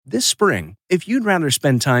This spring, if you'd rather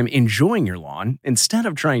spend time enjoying your lawn instead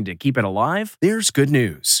of trying to keep it alive, there's good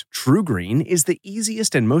news. True Green is the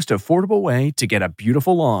easiest and most affordable way to get a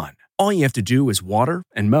beautiful lawn. All you have to do is water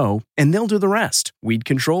and mow, and they'll do the rest. Weed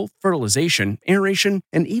control, fertilization, aeration,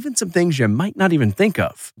 and even some things you might not even think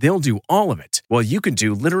of. They'll do all of it, while you can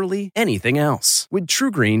do literally anything else. With True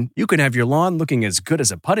Green, you can have your lawn looking as good as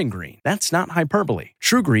a putting green. That's not hyperbole.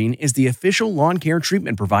 True Green is the official lawn care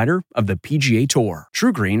treatment provider of the PGA Tour.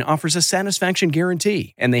 True Green offers a satisfaction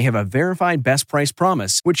guarantee, and they have a verified best price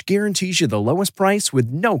promise, which guarantees you the lowest price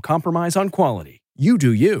with no compromise on quality. You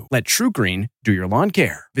do you. Let True Green do your lawn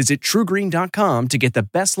care. Visit truegreen.com to get the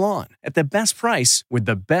best lawn at the best price with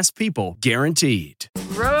the best people guaranteed.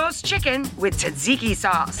 Roast chicken with tzatziki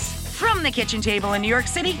sauce. From the kitchen table in New York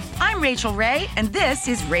City, I'm Rachael Ray, and this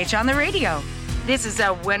is Rach on the Radio. This is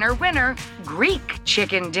a winner Greek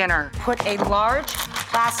chicken dinner. Put a large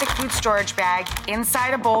plastic food storage bag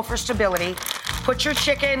inside a bowl for stability. Put your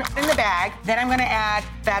chicken in the bag. Then I'm going to add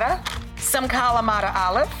feta, some Kalamata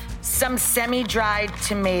olive, some semi-dried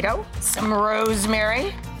tomato, some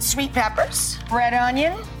rosemary, sweet peppers, red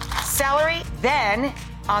onion, celery. Then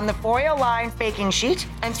on the foil-lined baking sheet,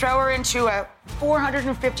 and throw her into a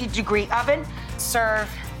 450-degree oven. Serve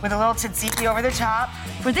with a little tzatziki over the top.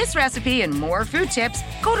 For this recipe and more food tips,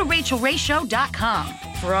 go to RachelRayShow.com.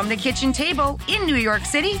 From the kitchen table in New York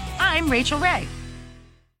City, I'm Rachael Ray.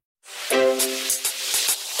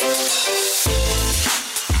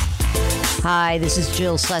 Hi, this is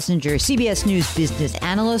Jill Schlesinger, CBS News business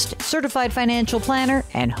analyst, certified financial planner,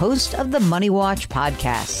 and host of the Money Watch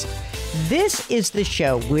podcast. This is the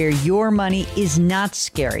show where your money is not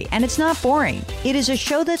scary and it's not boring. It is a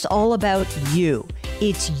show that's all about you.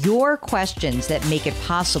 It's your questions that make it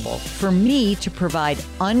possible for me to provide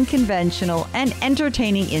unconventional and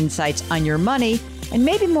entertaining insights on your money, and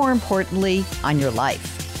maybe more importantly, on your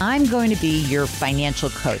life. I'm going to be your financial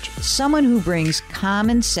coach, someone who brings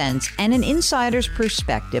common sense and an insider's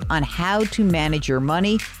perspective on how to manage your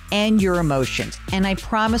money and your emotions. And I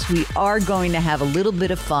promise we are going to have a little bit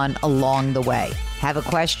of fun along the way. Have a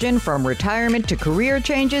question from retirement to career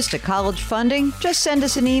changes to college funding? Just send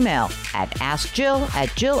us an email at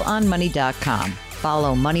askjill@jillonmoney.com.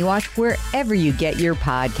 Follow Money Watch wherever you get your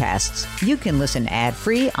podcasts. You can listen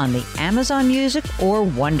ad-free on the Amazon Music or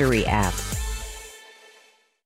Wondery app.